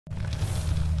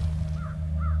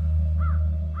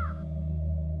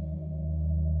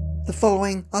The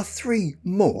following are 3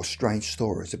 more strange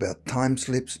stories about time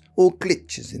slips or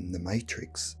glitches in the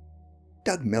Matrix.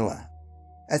 Doug Miller.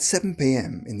 At 7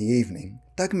 p.m. in the evening,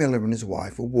 Doug Miller and his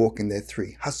wife were walking their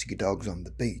 3 husky dogs on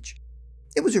the beach.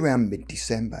 It was around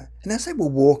mid-December, and as they were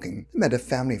walking, they met a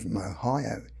family from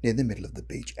Ohio near the middle of the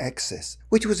beach access,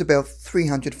 which was about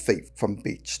 300 feet from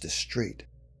beach to street.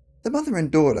 The mother and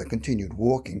daughter continued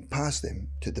walking past them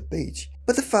to the beach,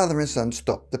 but the father and son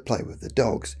stopped to play with the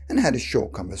dogs and had a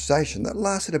short conversation that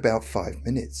lasted about 5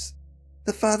 minutes.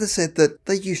 The father said that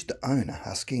they used to own a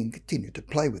husky and continued to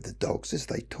play with the dogs as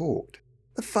they talked.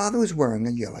 The father was wearing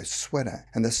a yellow sweater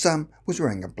and the son was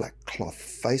wearing a black cloth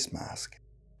face mask.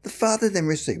 The father then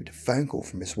received a phone call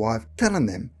from his wife telling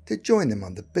them to join them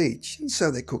on the beach, and so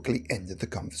they quickly ended the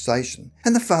conversation,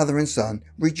 and the father and son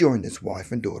rejoined his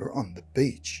wife and daughter on the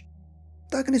beach.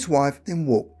 Doug and his wife then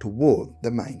walked toward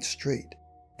the main street.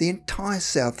 The entire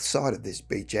south side of this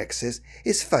beach access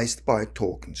is faced by a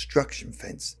tall construction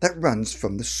fence that runs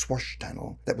from the swash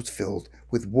tunnel that was filled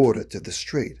with water to the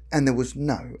street, and there was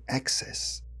no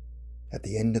access. At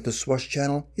the end of the swash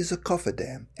channel is a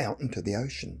cofferdam out into the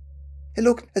ocean. It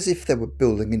looked as if they were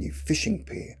building a new fishing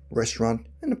pier, restaurant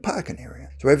and a parking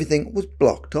area, so everything was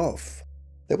blocked off.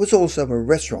 There was also a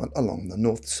restaurant along the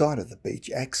north side of the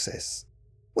beach access.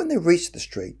 When they reached the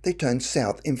street, they turned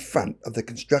south in front of the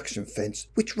construction fence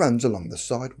which runs along the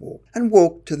sidewalk and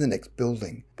walked to the next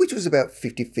building, which was about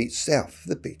 50 feet south of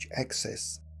the beach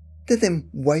access. They then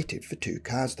waited for 2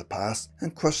 cars to pass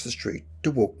and crossed the street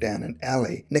to walk down an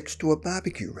alley next to a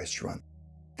barbecue restaurant.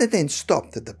 They then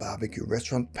stopped at the barbecue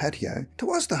restaurant patio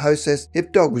to ask the hostess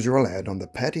if dogs were allowed on the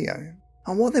patio.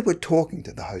 And while they were talking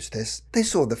to the hostess, they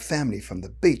saw the family from the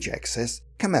beach access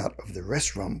come out of the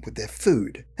restaurant with their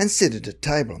food and sit at a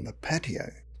table on the patio,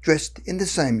 dressed in the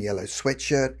same yellow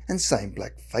sweatshirt and same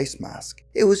black face mask.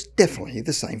 It was definitely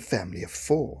the same family of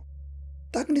 4.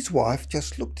 Doug and his wife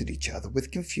just looked at each other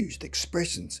with confused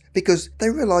expressions because they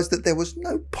realized that there was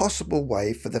no possible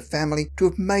way for the family to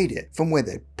have made it from where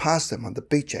they'd passed them on the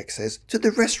beach access to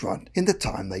the restaurant in the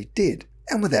time they did,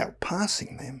 and without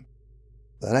passing them.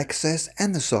 That access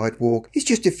and the sidewalk is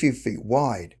just a few feet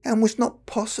wide and was not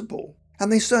possible,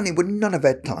 and they certainly would not have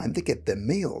had time to get their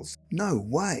meals. No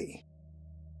way.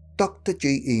 Dr.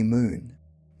 G.E. Moon.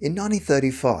 In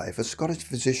 1935, a Scottish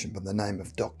physician by the name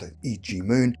of Dr. E.G.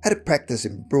 Moon had a practice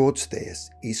in Broadstairs,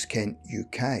 East Kent,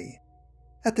 UK.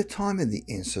 At the time of the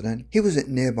incident, he was at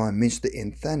nearby Minster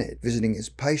in Thanet visiting his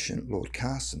patient, Lord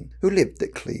Carson, who lived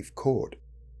at Cleeve Court.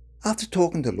 After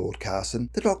talking to Lord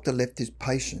Carson, the doctor left his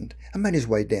patient and made his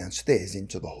way downstairs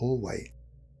into the hallway.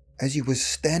 As he was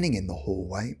standing in the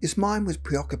hallway, his mind was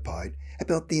preoccupied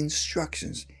about the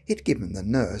instructions he'd given the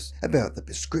nurse about the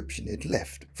prescription he'd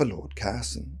left for Lord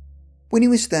Carson. When he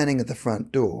was standing at the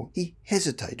front door, he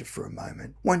hesitated for a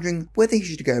moment, wondering whether he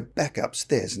should go back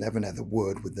upstairs and have another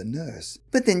word with the nurse,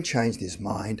 but then changed his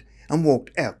mind and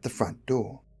walked out the front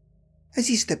door. As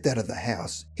he stepped out of the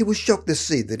house, he was shocked to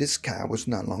see that his car was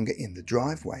no longer in the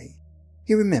driveway.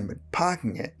 He remembered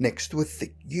parking it next to a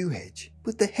thick yew hedge,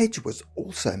 but the hedge was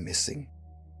also missing.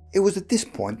 It was at this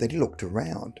point that he looked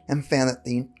around and found that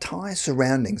the entire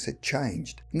surroundings had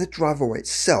changed, and the driveway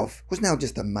itself was now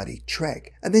just a muddy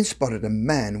track, and then spotted a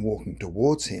man walking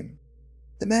towards him.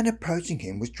 The man approaching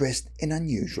him was dressed in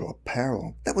unusual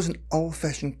apparel. That was an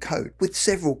old-fashioned coat with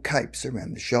several capes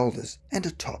around the shoulders and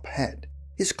a top hat.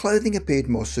 His clothing appeared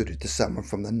more suited to someone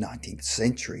from the 19th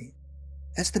century.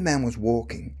 As the man was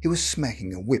walking, he was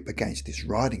smacking a whip against his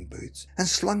riding boots, and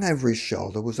slung over his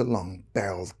shoulder was a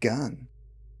long-barreled gun.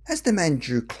 As the man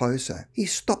drew closer, he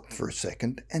stopped for a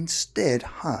second and stared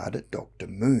hard at Dr.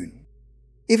 Moon.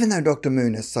 Even though Dr.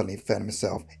 Moon had suddenly found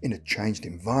himself in a changed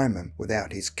environment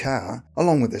without his car,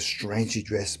 along with a strangely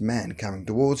dressed man coming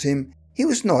towards him, he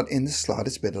was not in the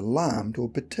slightest bit alarmed or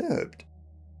perturbed.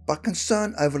 But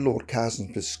concern over Lord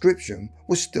Carson's prescription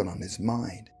was still on his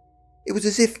mind. It was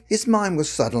as if his mind was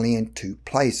suddenly in 2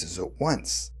 places at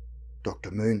once.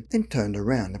 Dr. Moon then turned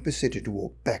around and proceeded to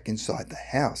walk back inside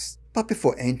the house, but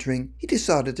before entering, he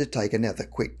decided to take another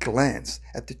quick glance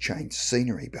at the changed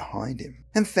scenery behind him,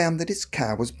 and found that his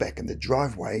car was back in the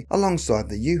driveway alongside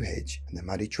the yew hedge, and the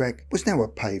muddy track was now a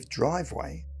paved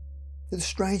driveway. The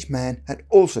strange man had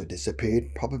also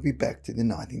disappeared, probably back to the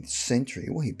 19th century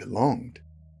where he belonged.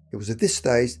 It was at this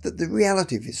stage that the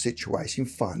reality of his situation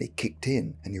finally kicked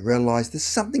in, and he realised that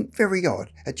something very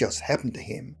odd had just happened to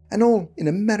him, and all in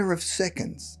a matter of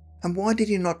seconds. And why did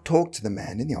he not talk to the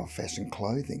man in the old-fashioned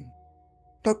clothing?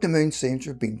 Dr. Moon seemed to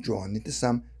have been drawn into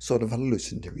some sort of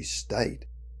hallucinatory state.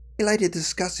 He later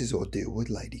discussed his ordeal with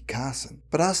Lady Carson,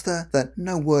 but asked her that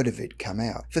no word of it come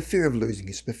out for fear of losing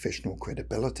his professional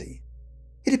credibility.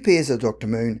 It It appears that Dr.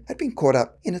 Moon had been caught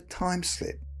up in a time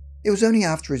slip. It was only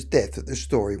after his death that the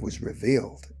story was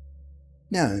revealed.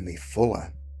 Naomi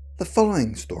Fuller. The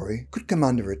following story could come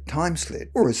under a time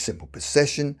slip, or a simple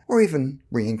possession, or even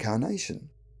reincarnation.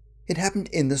 It happened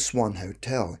in the Swan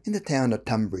Hotel in the town of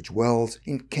Tunbridge Wells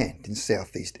in Kent in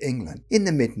southeast England in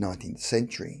the mid-19th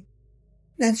century.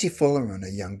 Nancy Fuller and her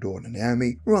young daughter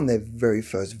Naomi were on their very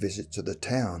first visit to the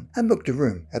town and booked a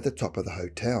room at the top of the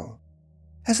hotel.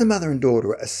 As the mother and daughter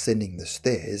were ascending the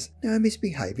stairs, Naomi's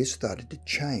behaviour started to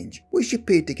change, where she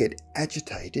appeared to get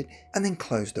agitated and then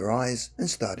closed her eyes and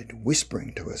started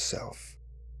whispering to herself.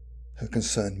 Her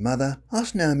concerned mother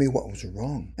asked Naomi what was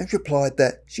wrong and replied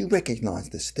that she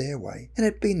recognised the stairway and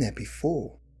had been there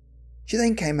before. She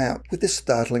then came out with the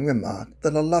startling remark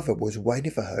that a lover was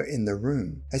waiting for her in the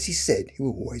room, as he said he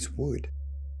always would.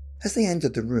 As they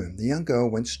entered the room, the young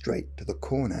girl went straight to the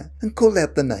corner and called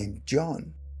out the name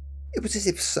John. It was as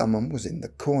if someone was in the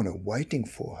corner waiting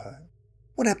for her.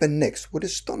 What happened next would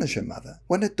astonish her mother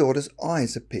when her daughter's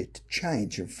eyes appeared to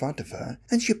change in front of her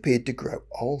and she appeared to grow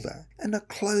older and her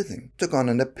clothing took on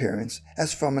an appearance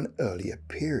as from an earlier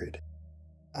period.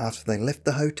 After they left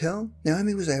the hotel,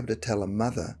 Naomi was able to tell her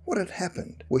mother what had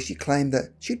happened, where she claimed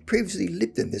that she had previously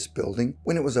lived in this building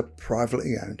when it was a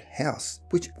privately owned house,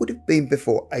 which would have been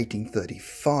before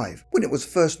 1835, when it was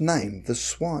first named the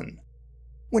Swan.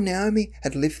 When Naomi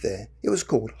had lived there, it was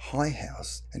called High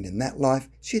House, and in that life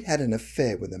she had had an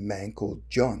affair with a man called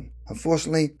John.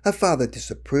 Unfortunately, her father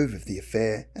disapproved of the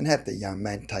affair and had the young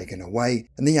man taken away,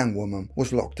 and the young woman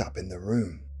was locked up in the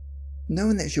room.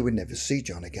 Knowing that she would never see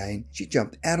John again, she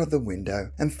jumped out of the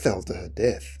window and fell to her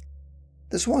death.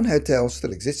 The Swan Hotel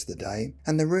still exists today,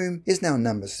 and the room is now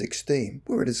number 16,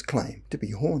 where it is claimed to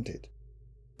be haunted.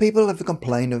 People have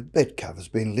complained of bed covers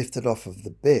being lifted off of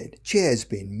the bed, chairs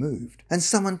being moved, and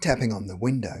someone tapping on the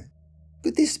window.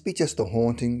 Could this be just a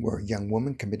haunting where a young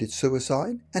woman committed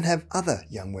suicide, and have other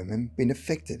young women been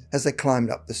affected as they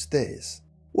climbed up the stairs?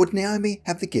 Would Naomi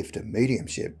have the gift of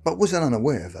mediumship, but was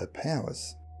unaware of her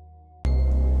powers?